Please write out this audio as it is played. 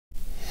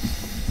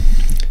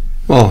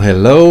Well,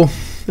 hello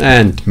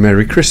and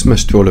Merry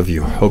Christmas to all of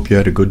you. Hope you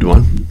had a good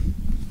one.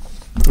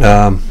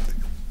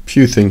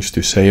 Few things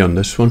to say on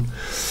this one.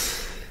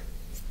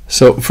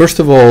 So first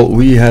of all,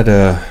 we had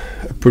a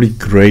pretty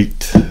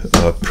great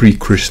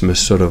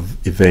pre-Christmas sort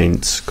of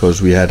events, because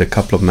we had a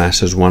couple of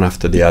masses, one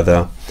after the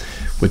other,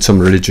 with some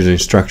religious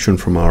instruction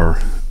from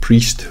our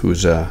priest,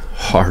 who's a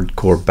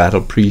hardcore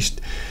battle priest.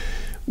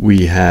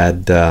 We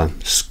had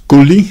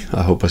Scully,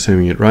 I hope I'm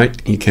saying it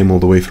right. He came all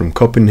the way from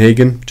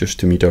Copenhagen just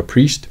to meet our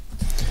priest.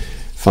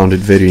 Found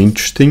it very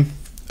interesting.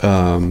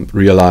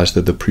 Realized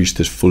that the priest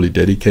is fully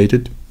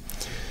dedicated,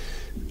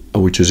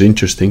 which is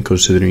interesting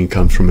considering he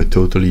comes from a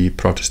totally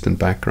Protestant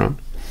background.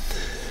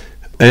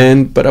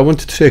 But I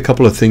wanted to say a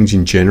couple of things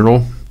in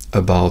general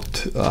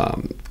about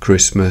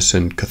Christmas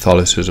and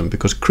Catholicism,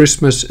 because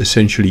Christmas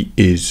essentially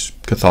is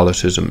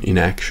Catholicism in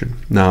action.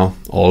 Now,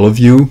 all of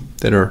you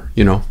that are,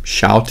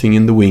 shouting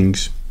in the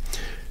wings,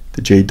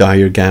 the J.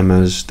 Dyer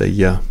Gammas,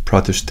 the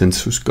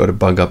Protestants who's got a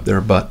bug up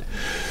their butt,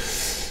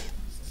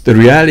 the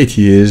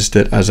reality is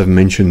that, as I've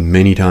mentioned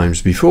many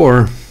times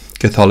before,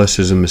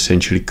 Catholicism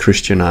essentially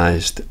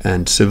Christianized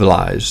and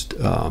civilized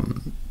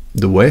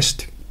the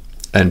West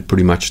and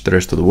pretty much the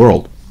rest of the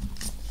world.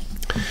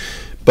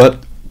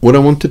 But what I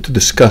wanted to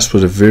discuss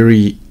was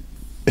an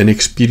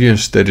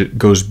experience that it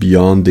goes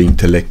beyond the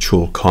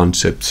intellectual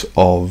concepts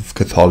of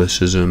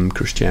Catholicism,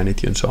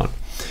 Christianity, and so on,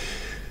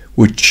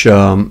 which,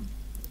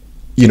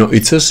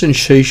 it's a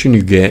sensation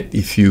you get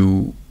if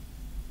you're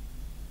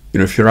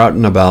out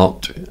and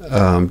about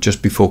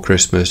just before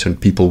Christmas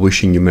and people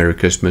wishing you Merry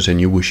Christmas and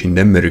you wishing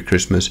them Merry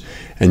Christmas,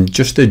 and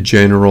just a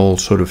general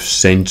sort of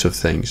sense of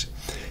things.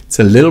 It's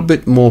a little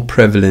bit more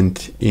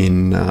prevalent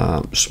in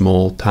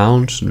small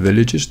towns and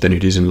villages than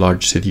it is in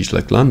large cities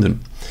like London.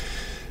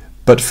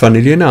 But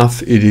funnily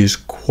enough, it is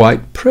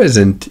quite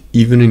present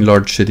even in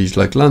large cities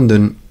like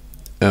London,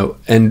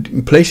 and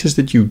in places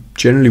that you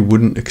generally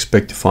wouldn't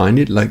expect to find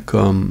it, like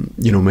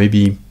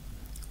maybe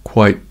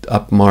quite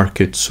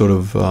upmarket sort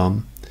of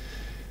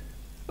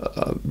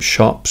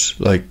shops,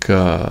 like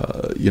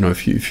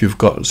if you've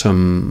got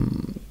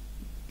some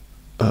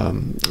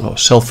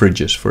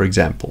Selfridges, for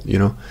example,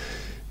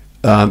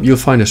 you'll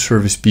find the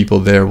service people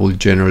there will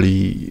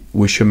generally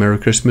wish you Merry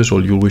Christmas,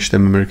 or you'll wish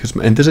them a Merry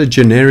Christmas, and there's a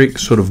generic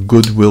sort of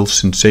goodwill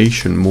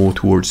sensation more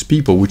towards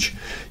people, which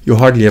you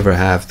hardly ever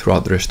have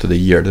throughout the rest of the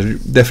year. There's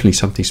definitely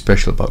something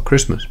special about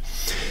Christmas.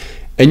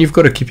 And you've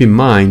got to keep in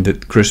mind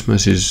that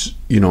Christmas is,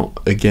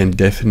 again,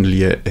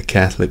 definitely a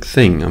Catholic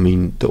thing. I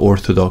mean, the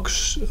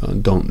Orthodox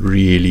don't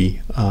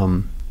really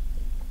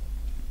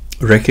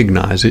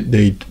recognize it.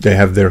 They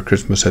have their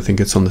Christmas, I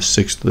think it's on the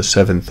 6th or the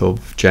 7th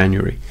of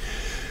January,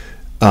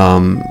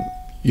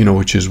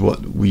 which is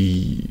what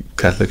we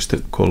Catholics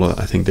call,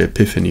 I think, the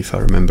Epiphany, if I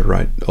remember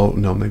right. Oh,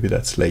 no, maybe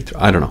that's later.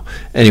 I don't know.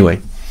 Anyway.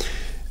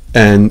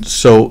 And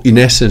so, in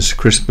essence,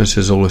 Christmas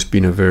has always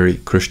been a very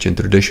Christian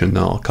tradition.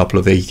 Now, a couple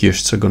of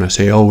atheists are going to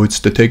say, oh, it's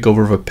the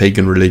takeover of a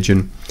pagan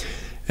religion.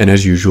 And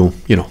as usual,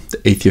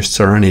 the atheists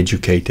are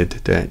uneducated.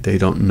 They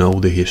don't know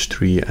the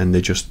history and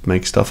they just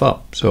make stuff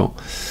up. So,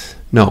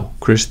 no,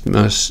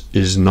 Christmas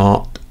is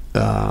not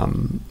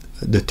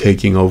the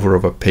taking over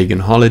of a pagan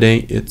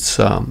holiday. It's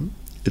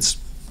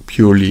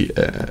purely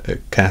a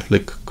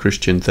Catholic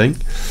Christian thing,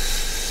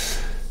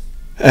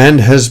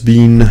 and has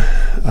been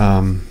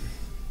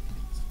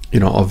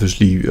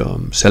obviously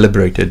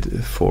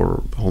celebrated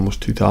for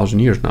almost 2,000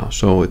 years now.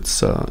 So it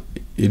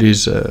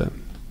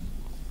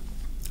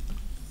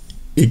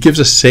gives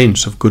a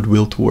sense of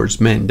goodwill towards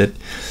men that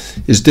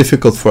is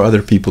difficult for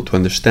other people to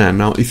understand.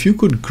 Now, if you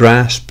could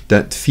grasp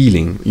that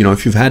feeling,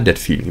 if you've had that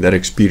feeling, that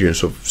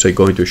experience of, say,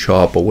 going to a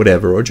shop or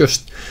whatever, or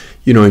just,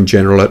 in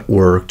general at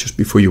work, just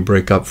before you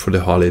break up for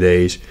the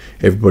holidays,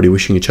 everybody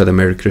wishing each other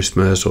Merry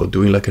Christmas, or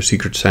doing like a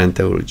Secret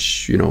Santa,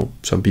 which,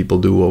 some people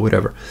do, or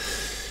whatever.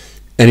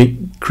 And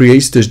it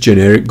creates this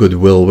generic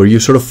goodwill where you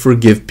sort of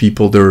forgive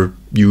people their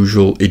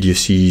usual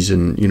idiocies,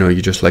 and you're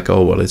just like,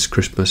 oh well, it's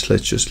Christmas,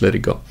 let's just let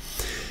it go.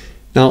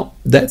 Now,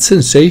 that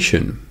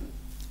sensation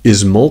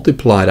is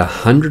multiplied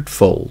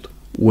 100-fold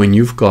when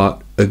you've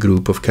got a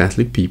group of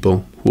Catholic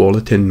people who all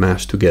attend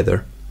Mass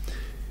together,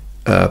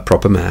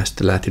 proper Mass,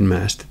 the Latin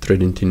Mass, the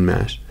Tridentine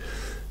Mass.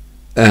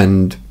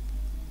 And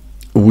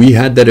we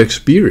had that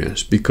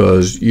experience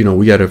because,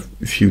 we had a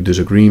few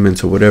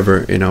disagreements or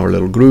whatever in our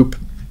little group.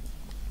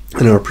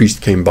 And our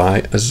priest came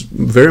by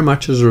very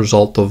much as a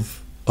result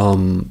of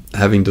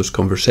having those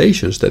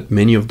conversations, that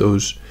many of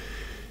those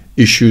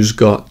issues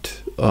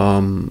got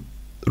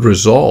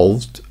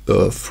resolved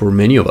for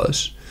many of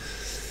us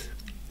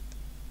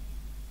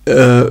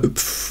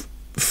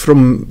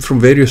from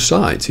various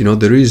sides.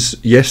 There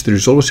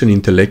is always an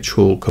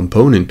intellectual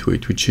component to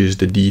it, which is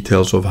the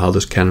details of how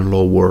does canon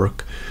law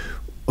work,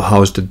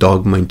 how is the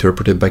dogma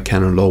interpreted by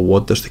canon law,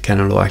 what does the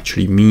canon law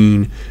actually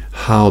mean,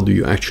 how do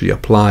you actually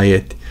apply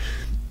it.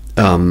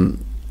 And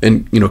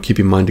keep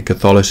in mind that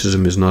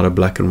Catholicism is not a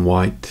black and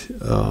white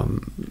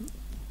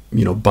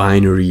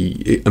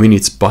binary. I mean,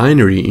 it's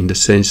binary in the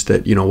sense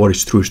that what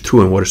is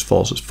true and what is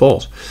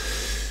false.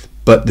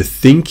 But the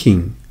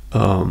thinking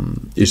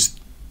is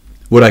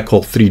what I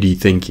call 3D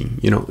thinking.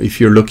 You know,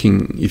 if you're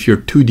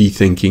 2D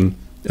thinking,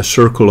 a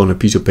circle on a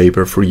piece of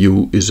paper for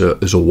you is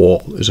a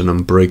wall, is an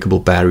unbreakable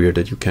barrier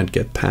that you can't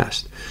get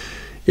past.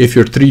 If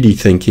you're 3D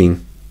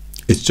thinking,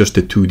 it's just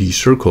a 2D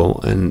circle,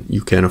 and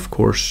you can, of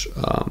course,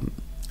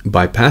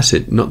 bypass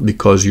it, not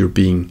because you're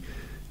being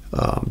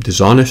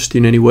dishonest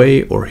in any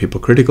way or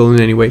hypocritical in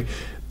any way,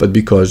 but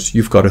because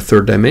you've got a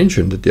third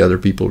dimension that the other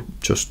people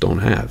just don't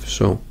have.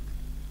 So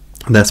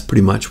that's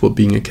pretty much what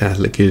being a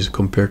Catholic is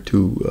compared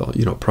to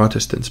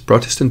Protestants.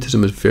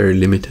 Protestantism is very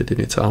limited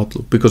in its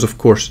outlook because, of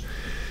course,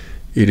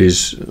 it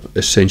is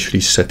essentially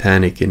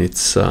satanic in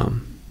its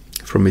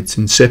from its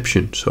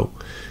inception. So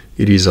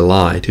it is a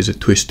lie. It is a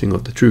twisting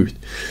of the truth.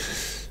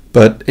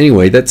 But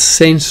anyway, that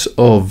sense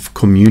of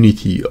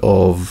community,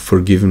 of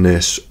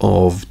forgiveness,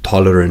 of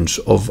tolerance,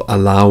 of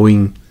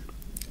allowing.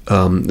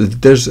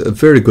 There's a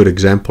very good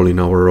example in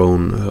our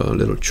own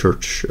little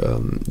church.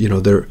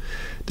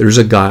 There's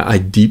a guy I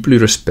deeply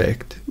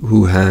respect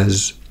who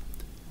has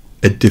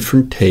a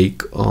different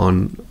take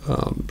on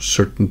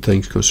certain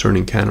things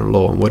concerning canon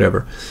law and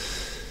whatever.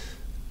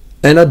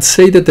 And I'd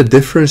say that the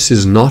difference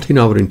is not in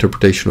our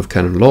interpretation of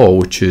canon law,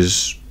 which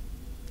is,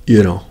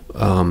 it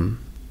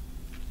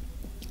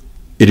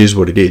is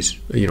what it is.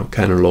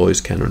 Canon law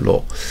is canon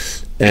law.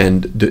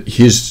 And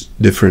his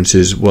difference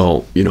is,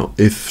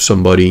 if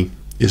somebody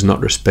is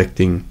not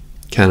respecting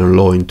canon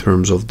law in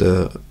terms of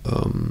the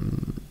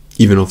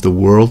even of the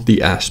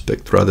worldly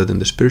aspect rather than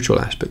the spiritual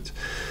aspect,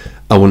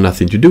 I want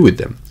nothing to do with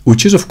them,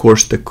 which is, of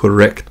course, the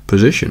correct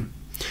position.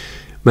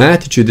 My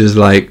attitude is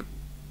like,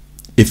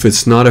 if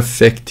it's not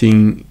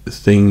affecting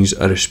things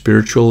at a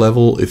spiritual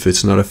level, if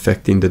it's not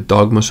affecting the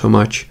dogma so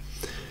much,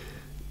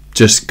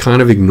 just kind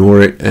of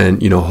ignore it and,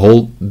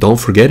 don't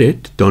forget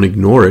it, don't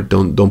ignore it,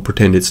 don't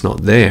pretend it's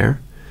not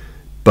there,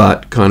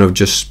 but kind of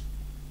just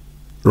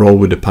roll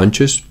with the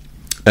punches.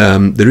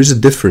 There is a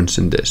difference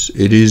in this.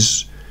 It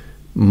is,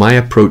 my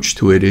approach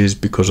to it is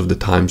because of the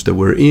times that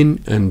we're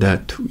in, and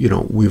that,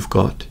 we've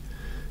got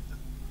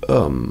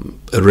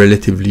a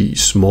relatively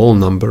small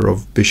number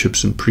of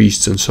bishops and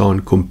priests and so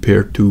on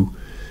compared to,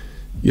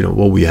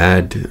 what we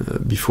had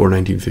before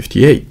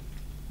 1958.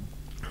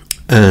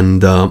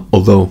 And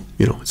although,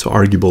 it's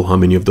arguable how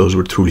many of those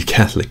were truly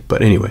Catholic,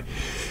 but anyway,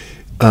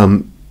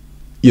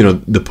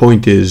 the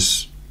point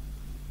is,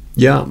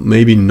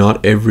 maybe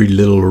not every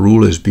little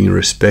rule is being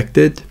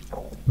respected,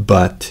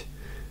 but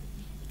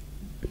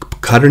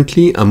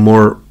currently I'm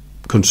more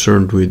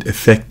concerned with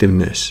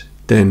effectiveness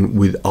than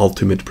with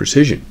ultimate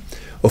precision.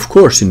 Of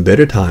course, in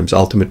better times,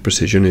 ultimate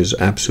precision is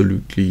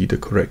absolutely the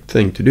correct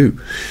thing to do.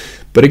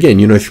 But again,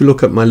 if you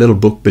look at my little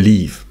book,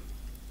 Believe,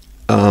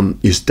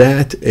 is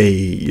that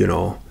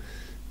a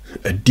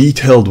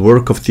detailed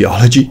work of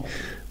theology?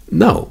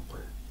 No.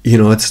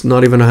 It's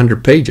not even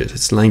 100 pages.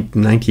 It's like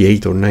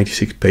 98 or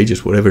 96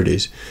 pages, whatever it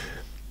is.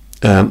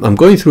 I'm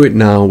going through it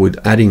now with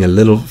adding a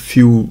little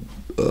few,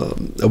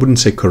 I wouldn't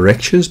say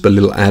corrections, but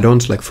little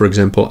add-ons. Like, for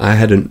example, I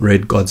hadn't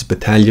read God's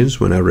Battalions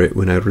when I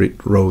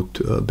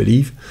wrote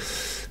Believe.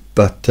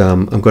 But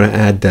I'm going to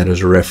add that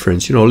as a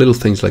reference, little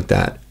things like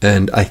that.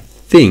 And I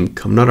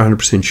think, I'm not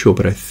 100% sure,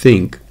 but I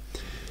think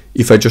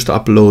if I just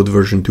upload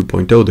version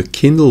 2.0, the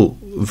Kindle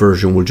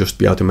version will just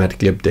be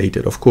automatically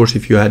updated. Of course,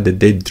 if you had the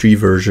Dead 3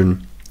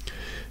 version,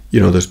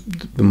 there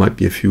might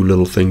be a few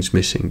little things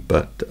missing,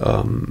 but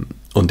on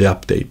the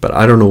update. But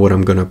I don't know what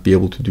I'm going to be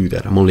able to do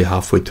that. I'm only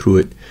halfway through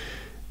it,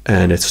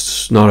 and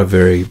it's not a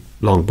very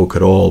long book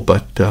at all.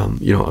 But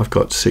I've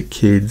got sick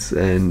kids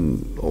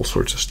and all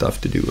sorts of stuff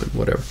to do and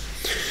whatever.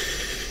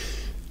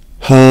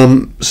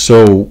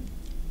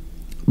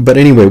 But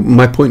anyway,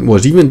 my point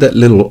was, even that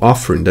little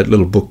offering, that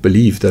little book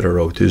Believe that I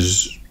wrote,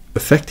 is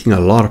affecting a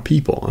lot of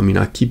people. I mean,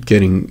 I keep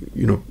getting,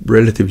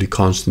 relatively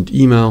constant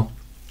email.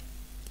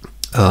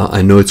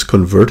 I know it's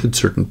converted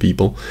certain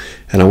people,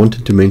 and I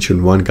wanted to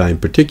mention one guy in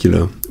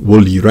particular,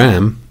 Wooly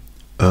Ram,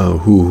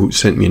 who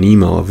sent me an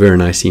email, a very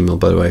nice email,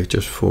 by the way,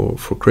 just for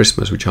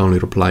Christmas, which I only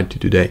replied to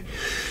today.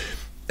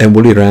 And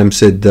Wooly Ram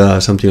said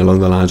something along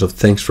the lines of,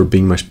 "Thanks for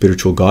being my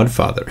spiritual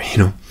godfather."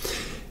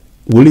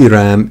 Wooly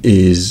Ram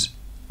is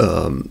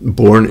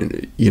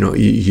born,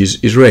 he's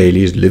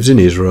Israeli, he lives in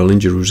Israel, in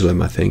Jerusalem,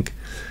 I think,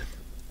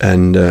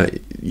 and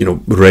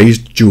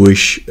raised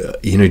Jewish,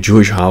 in a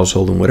Jewish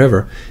household and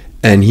whatever.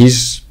 And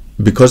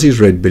because he's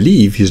read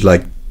Believe, he's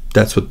like,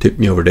 that's what tipped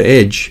me over the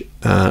edge.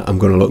 I'm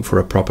going to look for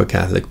a proper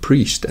Catholic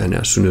priest, and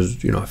as soon as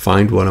I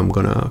find one, I'm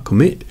going to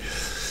commit.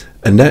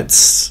 And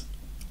that's,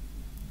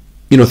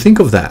 think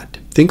of that.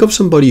 Think of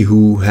somebody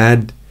who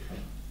had,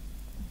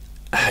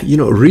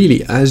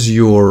 really as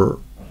your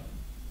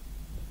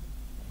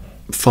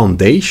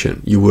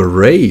foundation, you were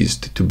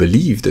raised to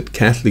believe that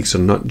Catholics are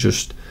not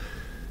just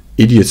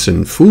idiots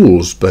and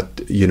fools,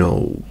 but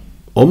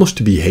almost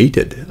to be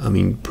hated. I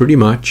mean, pretty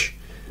much,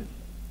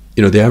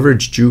 the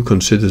average Jew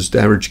considers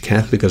the average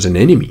Catholic as an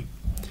enemy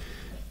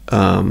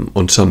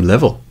on some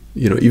level,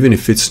 even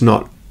if it's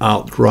not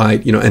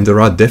outright, and there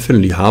are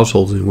definitely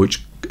households in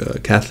which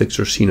Catholics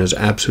are seen as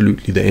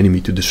absolutely the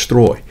enemy to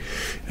destroy.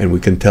 And we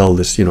can tell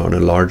this, on a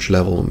large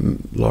level,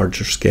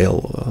 larger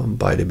scale,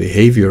 by the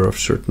behavior of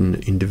certain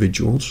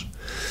individuals.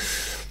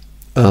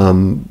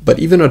 But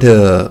even at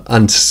an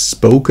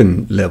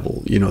unspoken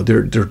level,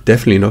 they're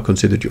definitely not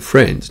considered your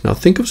friends. Now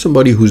think of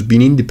somebody who's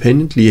been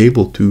independently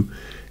able to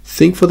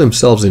think for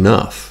themselves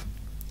enough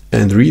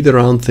and read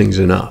around things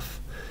enough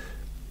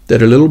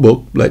that a little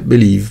book like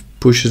Believe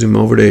pushes him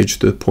over the edge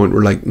to the point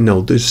where, like,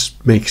 no, this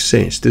makes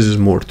sense, this is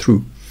more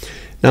true.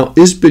 Now,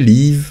 is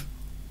Believe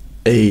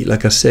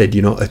like I said,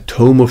 a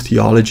tome of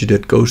theology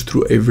that goes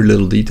through every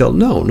little detail?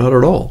 No, not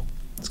at all.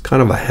 It's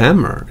kind of a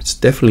hammer. It's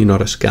definitely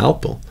not a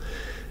scalpel.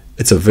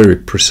 It's a very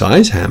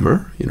precise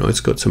hammer. It's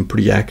got some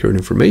pretty accurate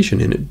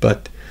information in it.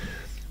 But,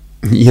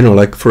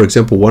 like, for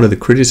example, one of the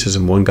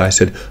criticism, one guy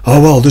said,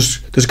 oh, well,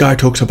 this guy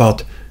talks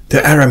about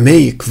the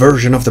Aramaic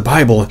version of the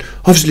Bible, and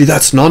obviously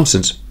that's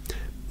nonsense.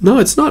 No,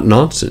 it's not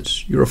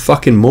nonsense. You're a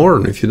fucking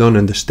moron if you don't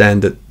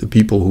understand that the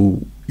people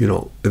who,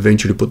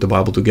 eventually put the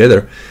Bible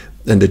together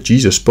and that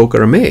Jesus spoke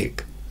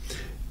Aramaic.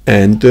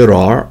 And there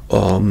are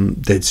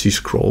Dead Sea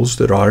Scrolls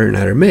that are in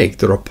Aramaic.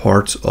 There are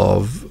parts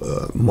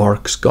of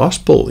Mark's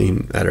Gospel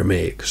in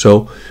Aramaic.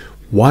 So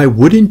why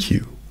wouldn't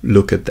you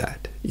look at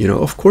that?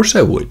 Of course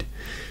I would.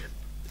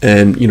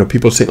 And,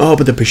 people say, oh,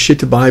 but the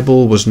Peshitta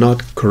Bible was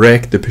not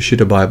correct. The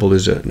Peshitta Bible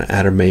is an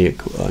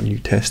Aramaic New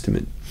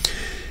Testament.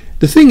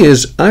 The thing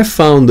is, I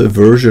found a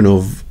version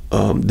of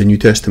the New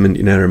Testament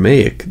in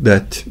Aramaic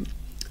that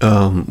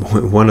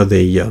one of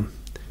the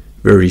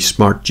very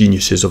smart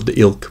geniuses of the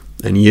ilk,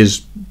 and he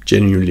is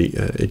genuinely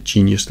a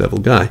genius level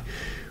guy,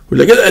 we're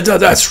like,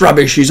 that's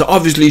rubbish. He's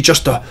obviously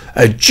just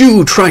a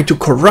Jew trying to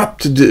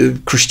corrupt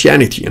the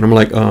Christianity. And I'm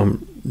like,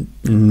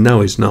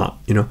 no, he's not,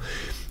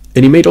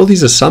 And he made all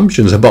these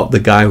assumptions about the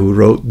guy who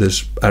wrote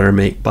this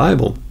Aramaic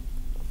Bible,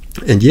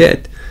 and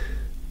yet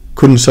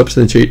couldn't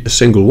substantiate a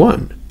single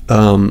one.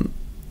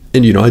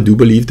 And I do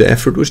believe the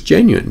effort was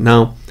genuine.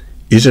 Now,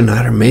 is an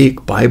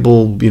Aramaic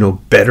Bible,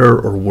 better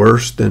or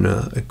worse than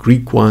a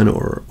Greek one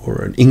or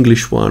an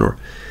English one? Or,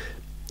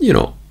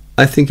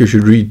 I think you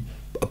should read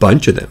a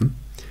bunch of them.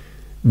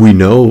 We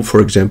know, for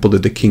example,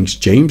 that the King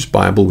James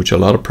Bible, which a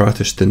lot of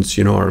Protestants,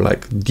 are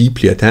like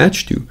deeply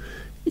attached to,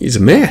 is a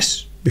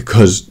mess,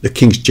 because the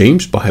King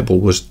James Bible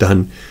was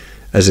done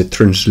as a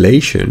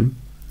translation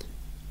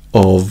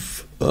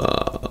of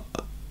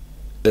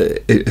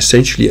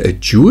essentially a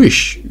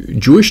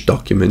Jewish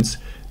documents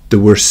that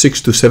were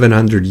 600 to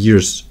 700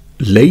 years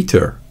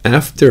later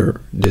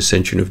after the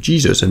ascension of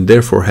Jesus, and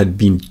therefore had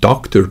been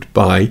doctored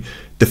by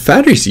the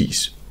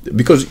Pharisees.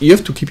 Because you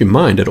have to keep in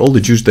mind that all the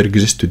Jews that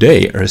exist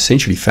today are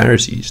essentially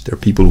Pharisees. They're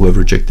people who have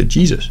rejected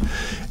Jesus,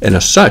 and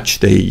as such,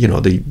 they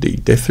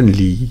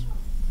definitely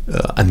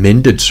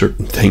amended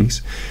certain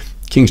things.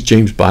 King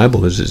James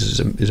Bible is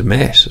a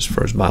mess as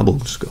far as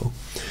Bibles go.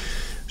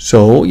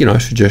 So, I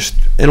suggest,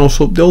 and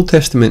also the Old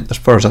Testament, as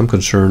far as I'm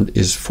concerned,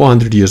 is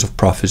 400 years of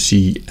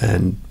prophecy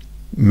and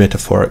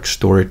metaphoric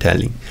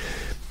storytelling.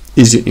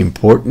 Is it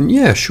important?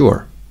 Yeah,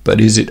 sure.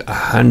 But is it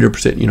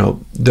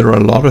 100%? There are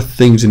a lot of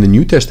things in the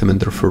New Testament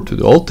that refer to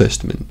the Old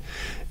Testament.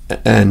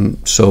 And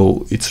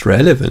so it's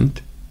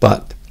relevant,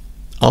 but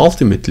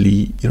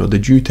ultimately,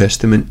 the New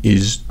Testament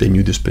is the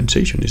new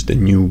dispensation, is the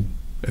new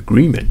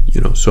agreement,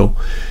 So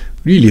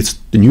really it's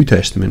the New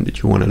Testament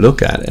that you want to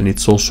look at, and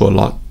it's also a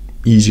lot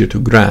easier to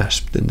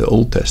grasp than the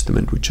Old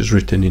Testament, which is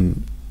written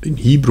in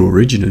Hebrew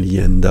originally,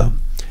 and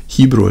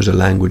Hebrew is a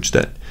language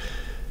that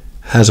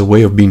has a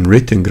way of being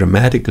written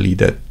grammatically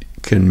that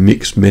can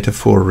mix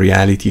metaphor,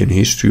 reality, and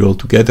history all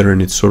together, and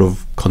it's sort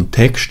of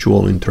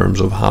contextual in terms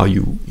of how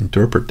you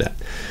interpret that.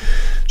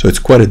 So it's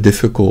quite a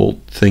difficult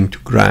thing to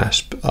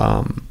grasp.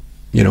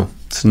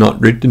 It's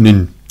not written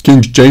in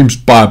King James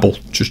Bible,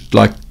 just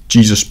like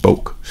Jesus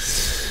spoke.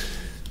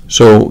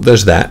 So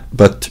there's that.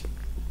 But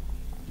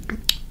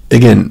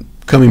again,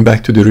 coming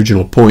back to the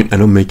original point, I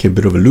know I'm making a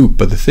bit of a loop,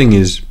 but the thing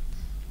is,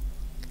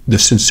 the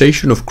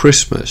sensation of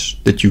Christmas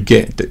that you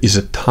get is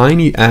a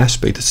tiny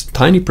aspect, it's a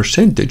tiny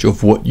percentage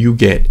of what you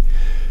get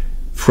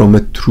from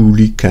a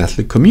truly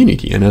Catholic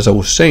community. And as I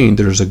was saying,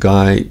 there's a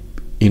guy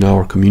in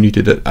our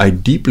community that I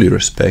deeply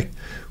respect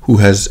who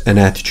has an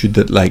attitude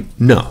that, like,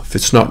 no, if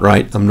it's not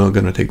right, I'm not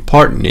going to take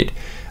part in it.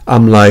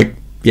 I'm like,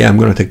 yeah, I'm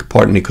going to take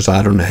part in it because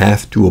I don't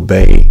have to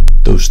obey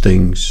those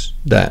things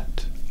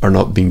that are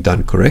not being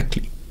done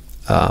correctly.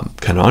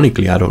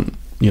 Canonically, I don't,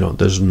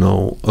 there's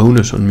no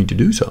onus on me to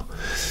do so.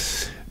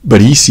 But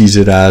he sees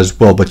it as,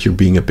 well, but you're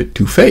being a bit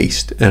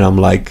two-faced. And I'm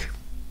like,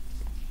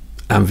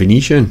 I'm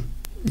Venetian.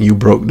 You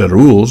broke the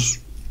rules.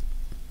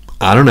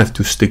 I don't have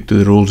to stick to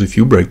the rules if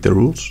you break the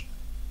rules.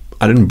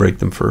 I didn't break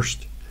them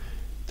first.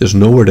 There's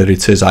nowhere that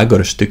it says I got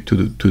to stick to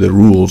the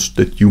rules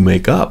that you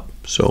make up.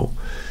 So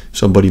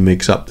somebody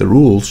makes up the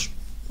rules,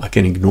 I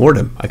can ignore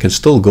them. I can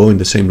still go in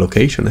the same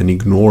location and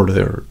ignore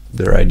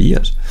their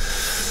ideas.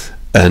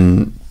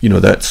 And,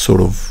 that's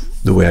sort of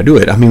the way I do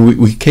it. I mean,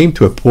 we came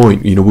to a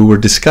point, we were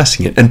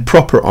discussing it and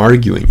proper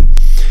arguing.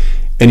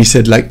 And he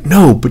said, like,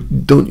 no,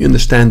 but don't you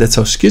understand that's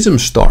how schism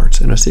starts?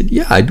 And I said,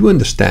 yeah, I do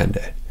understand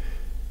that.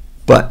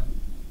 But,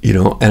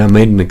 and I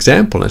made an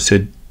example. I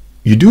said,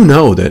 you do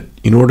know that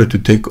in order to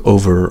take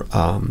over,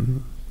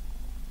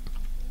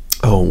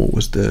 what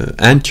was the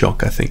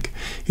Antioch, I think.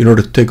 In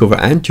order to take over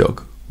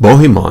Antioch,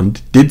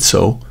 Bohemond did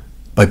so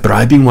by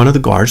bribing one of the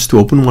guards to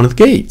open one of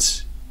the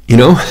gates,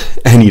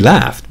 and he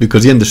laughed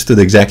because he understood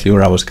exactly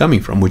where I was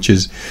coming from, which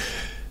is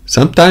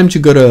sometimes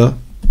you gotta,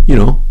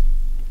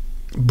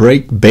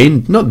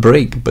 bend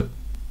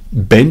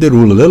the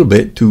rule a little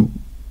bit to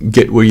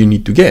get where you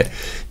need to get.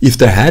 If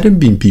there hadn't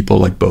been people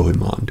like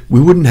Bohemond,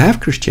 we wouldn't have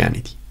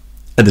Christianity.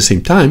 At the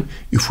same time,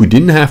 if we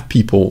didn't have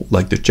people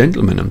like the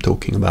gentleman I'm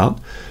talking about,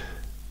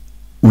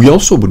 we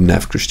also wouldn't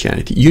have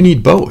Christianity. You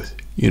need both.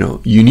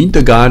 You need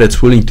the guy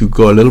that's willing to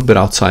go a little bit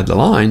outside the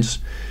lines,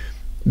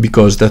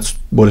 because that's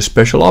what a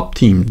special op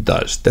team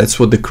does. That's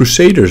what the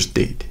Crusaders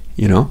did,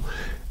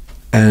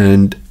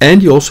 and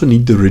you also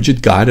need the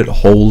rigid guy that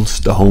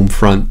holds the home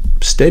front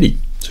steady.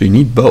 So you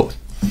need both.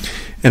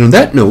 And on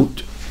that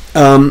note,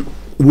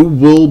 we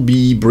will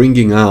be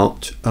bringing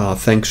out,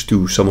 thanks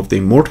to some of the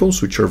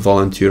immortals, which are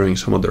volunteering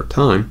some of their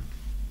time,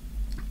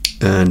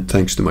 and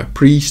thanks to my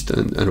priest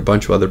and a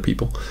bunch of other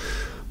people.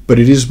 But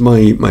it is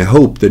my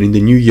hope that in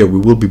the new year we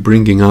will be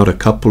bringing out a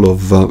couple of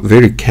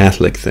very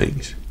Catholic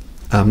things.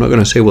 I'm not going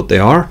to say what they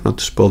are, not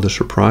to spoil the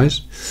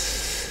surprise.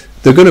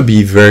 They're going to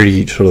be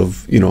very sort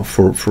of,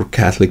 for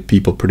Catholic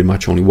people, pretty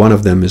much only one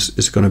of them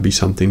is going to be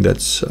something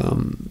that's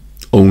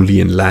only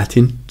in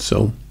Latin.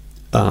 So,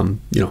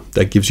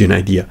 that gives you an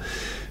idea.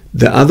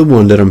 The other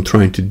one that I'm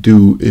trying to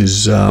do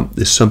is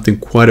something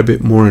quite a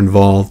bit more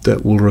involved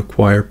that will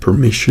require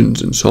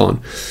permissions and so on.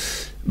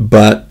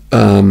 But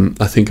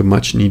I think a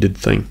much needed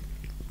thing.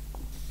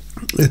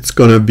 It's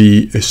going to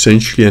be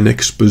essentially an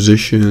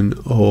exposition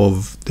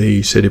of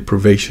the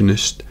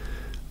sedepravationist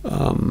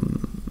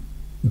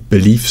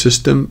belief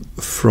system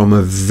from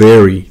a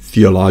very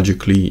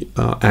theologically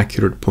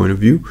accurate point of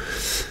view.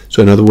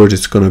 So in other words,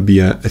 it's going to be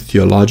a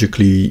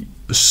theologically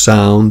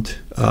sound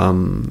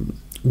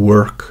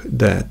work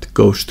that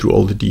goes through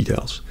all the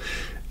details,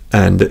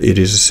 and it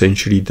is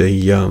essentially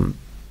the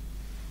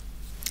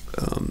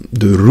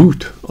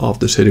root of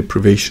the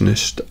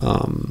sedepravationist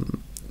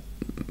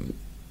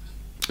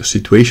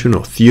situation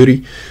or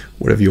theory,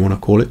 whatever you want to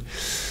call it.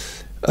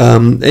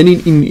 And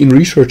in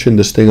researching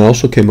this thing, I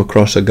also came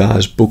across a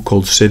guy's book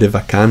called Sede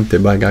Vacante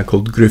by a guy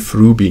called Griff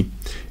Ruby.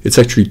 It's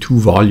actually 2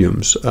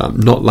 volumes,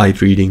 not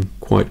light reading,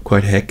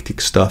 quite hectic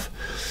stuff,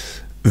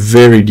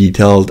 very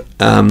detailed.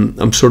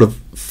 I'm sort of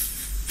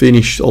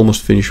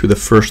almost finished with the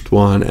first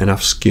one, and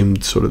I've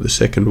skimmed sort of the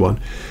second one.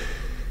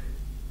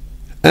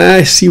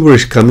 I see where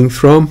it's coming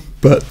from,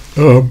 but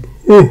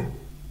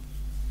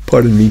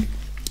pardon me,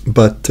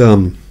 but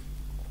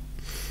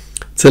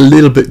it's a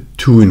little bit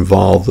too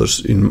involved,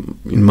 in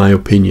my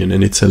opinion,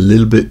 and it's a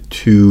little bit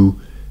too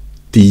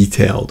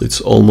detailed.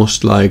 It's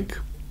almost like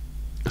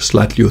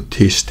slightly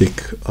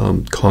autistic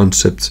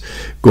concepts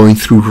going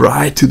through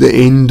right to the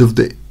end of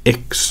the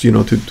X,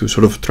 to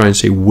sort of try and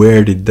say,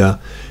 where did the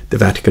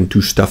Vatican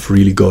II stuff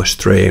really go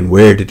astray, and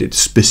where did it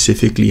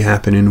specifically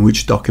happen, in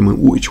which document,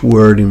 which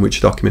word in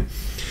which document.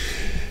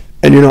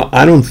 And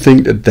I don't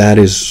think that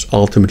is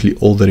ultimately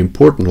all that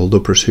important, although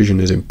precision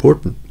is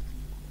important.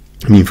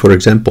 I mean, for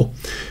example,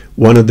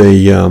 one of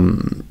the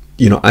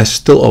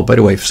by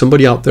the way, if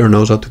somebody out there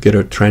knows how to get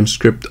a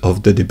transcript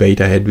of the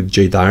debate I had with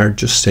Jay Dyer,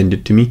 just send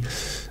it to me.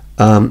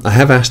 I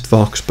have asked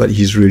Vox, but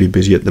he's really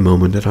busy at the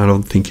moment, and I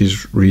don't think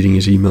he's reading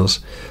his emails.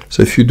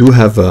 So if you do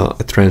have a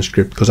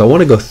transcript, because I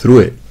want to go through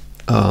it,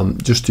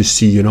 just to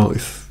see,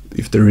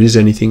 if there is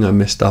anything I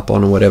messed up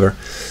on or whatever,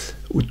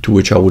 to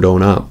which I would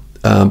own up.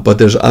 But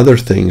there's other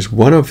things.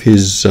 One of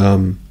his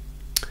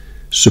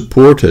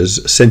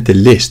supporters sent a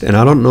list, and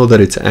I don't know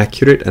that it's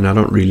accurate, and I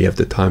don't really have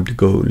the time to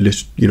go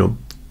list,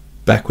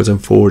 backwards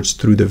and forwards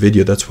through the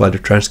video. That's why the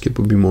transcript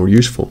would be more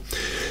useful.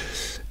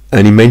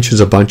 And he mentions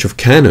a bunch of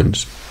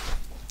canons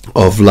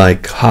of why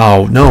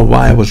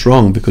I was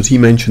wrong, because he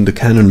mentioned the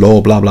canon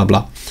law, blah blah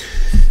blah.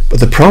 But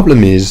the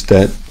problem is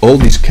that all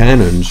these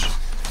canons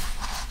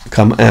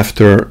come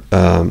after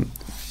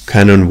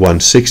canon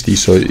 160,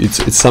 so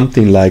it's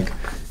something like,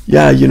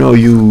 it's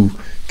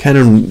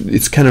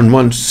canon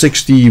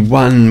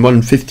 161,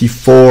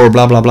 154,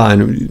 blah blah blah,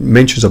 and it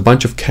mentions a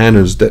bunch of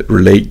canons that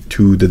relate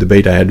to the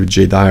debate I had with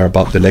Jay Dyer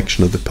about the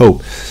election of the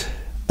Pope.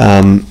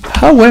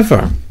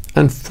 However,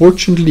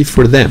 unfortunately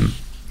for them,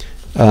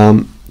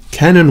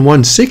 canon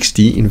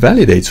 160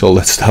 invalidates all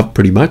that stuff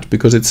pretty much,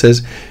 because it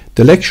says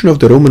the election of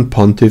the Roman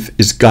Pontiff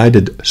is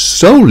guided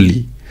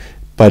solely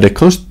by the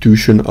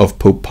Constitution of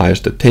Pope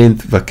Pius X,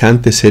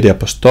 Vacante Sede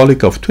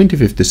Apostolica of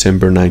 25th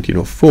December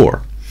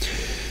 1904.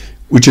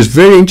 Which is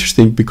very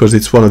interesting, because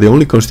it's one of the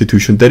only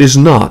constitutions that is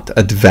not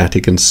at the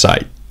Vatican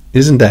site.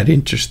 Isn't that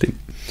interesting?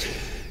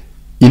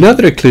 In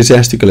other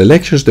ecclesiastical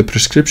elections, the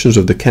prescriptions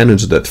of the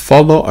canons that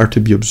follow are to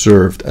be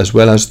observed, as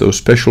well as those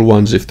special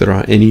ones, if there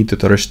are any,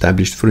 that are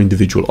established for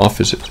individual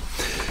offices.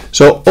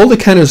 So all the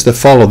canons that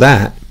follow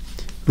that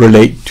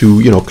relate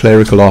to,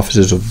 clerical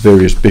offices of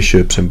various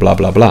bishops and blah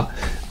blah blah.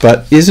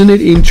 But isn't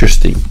it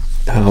interesting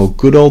how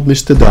good old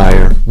Mr.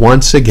 Dyer,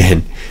 once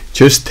again,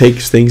 just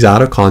takes things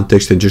out of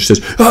context and just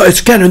says, oh,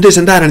 it's canon this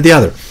and that and the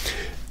other.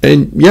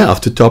 And yeah,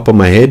 off the top of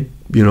my head,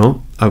 you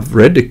know, I've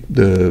read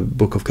the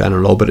book of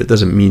canon law, but it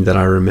doesn't mean that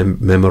I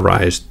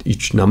memorized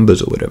each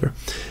numbers or whatever.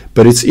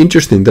 But it's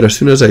interesting that as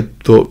soon as I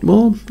thought,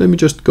 well, let me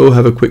just go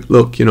have a quick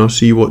look, you know,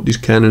 see what these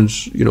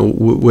canons, you know,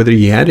 whether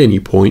he had any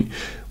point,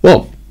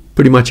 well,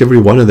 pretty much every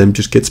one of them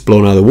just gets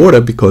blown out of the water,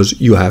 because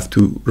you have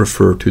to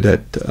refer to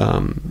that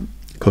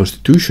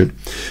constitution,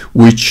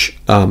 which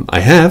I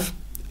have.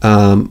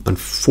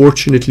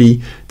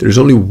 Unfortunately, there's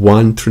only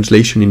one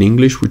translation in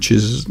English, which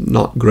is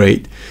not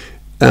great,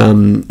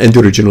 and the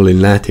original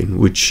in Latin,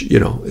 which, you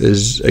know,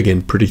 is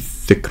again pretty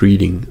thick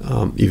reading,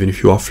 even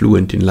if you are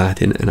fluent in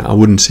Latin. And I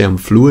wouldn't say I'm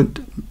fluent.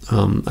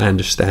 I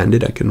understand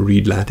it. I can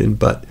read Latin,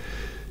 but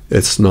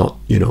it's not,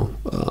 you know,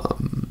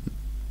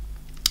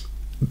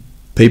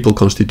 papal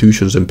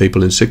constitutions and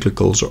papal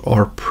encyclicals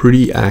are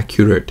pretty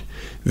accurate,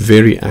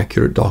 very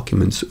accurate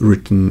documents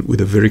written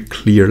with a very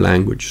clear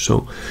language.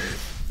 So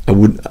I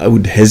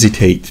would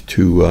hesitate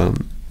to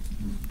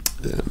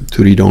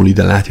read only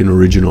the Latin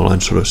original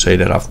and sort of say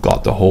that I've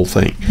got the whole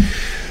thing.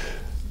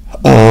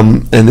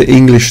 And the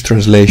English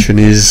translation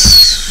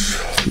is,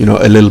 you know,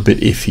 a little bit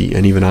iffy,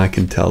 and even I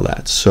can tell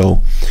that.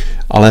 So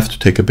I'll have to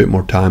take a bit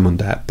more time on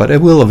that. But I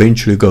will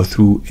eventually go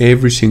through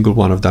every single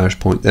one of Dyer's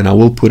points, and I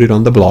will put it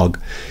on the blog,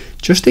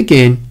 just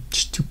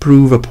to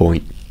prove a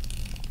point.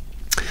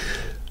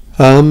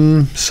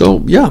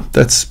 So yeah,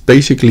 that's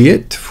basically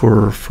it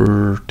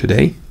for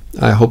today.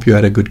 I hope you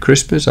had a good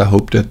Christmas. I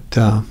hope that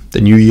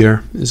the new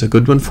year is a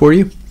good one for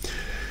you,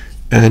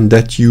 and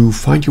that you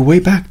find your way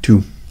back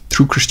to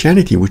true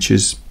Christianity, which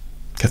is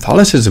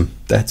Catholicism.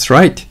 That's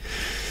right.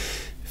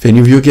 If any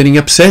of you are getting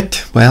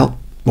upset, well,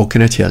 what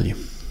can I tell you?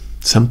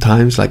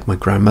 Sometimes, like my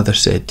grandmother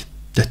said,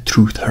 the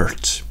truth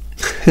hurts.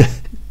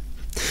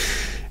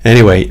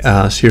 Anyway,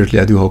 seriously,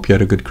 I do hope you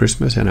had a good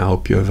Christmas, and I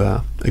hope you have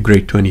a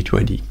great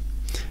 2020,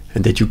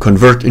 and that you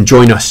convert and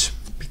join us.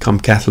 Become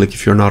Catholic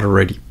if you're not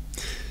already.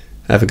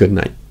 Have a good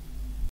night.